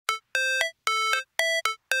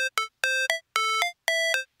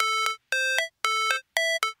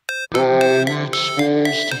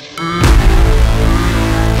supposed to feel.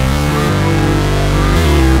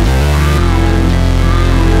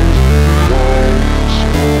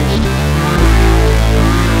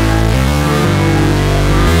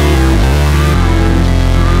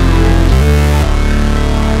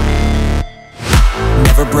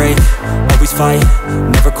 Never break, always fight,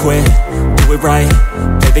 never quit, do it right,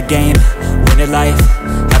 play the game, win it life,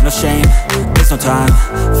 have no shame, there's no time,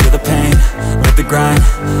 feel the pain, live the grind,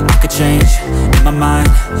 I could change, in my mind,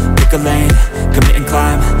 pick a lane, commit and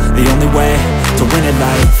climb, the only way to win at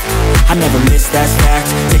life. I never miss, that's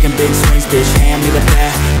fact, taking big swings, bitch, hand me the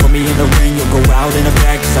bat, put me in the ring, you'll go out in a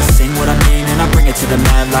bag, cause I sing what I mean and I bring it to the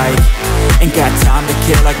mad light. Ain't got time to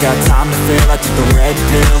kill, I got time to feel, I took the red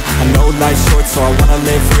pill, I know life's short so I wanna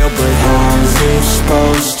live real, but how's it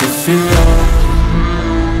supposed to feel?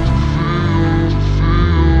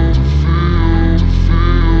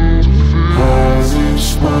 How's it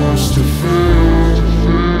supposed to feel?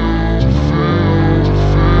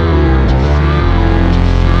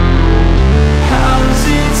 How's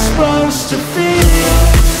it supposed to feel?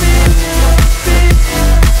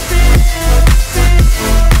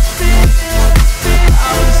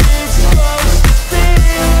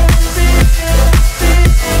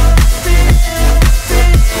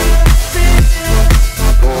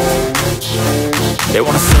 They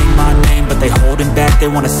wanna sing my name, but they holding back. They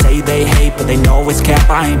wanna say they hate, but they know it's cap.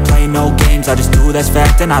 I ain't play no games, I just do that's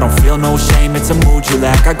fact. And I don't feel no shame, it's a mood you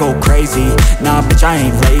lack. I go crazy, nah bitch I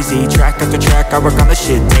ain't lazy. Track after track, I work on this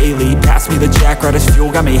shit daily. Pass me the jack, right as fuel,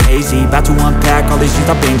 got me hazy. About to unpack all these things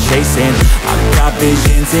I've been chasing. I've got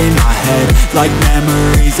visions in my head, like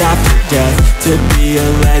memories after death. To be a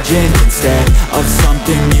legend instead of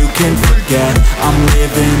something you can forget. I'm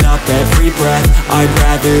living up every breath, I'd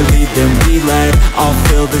rather lead than be led. I'll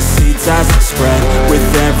fill the seats as I spread with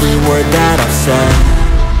every word that I've said.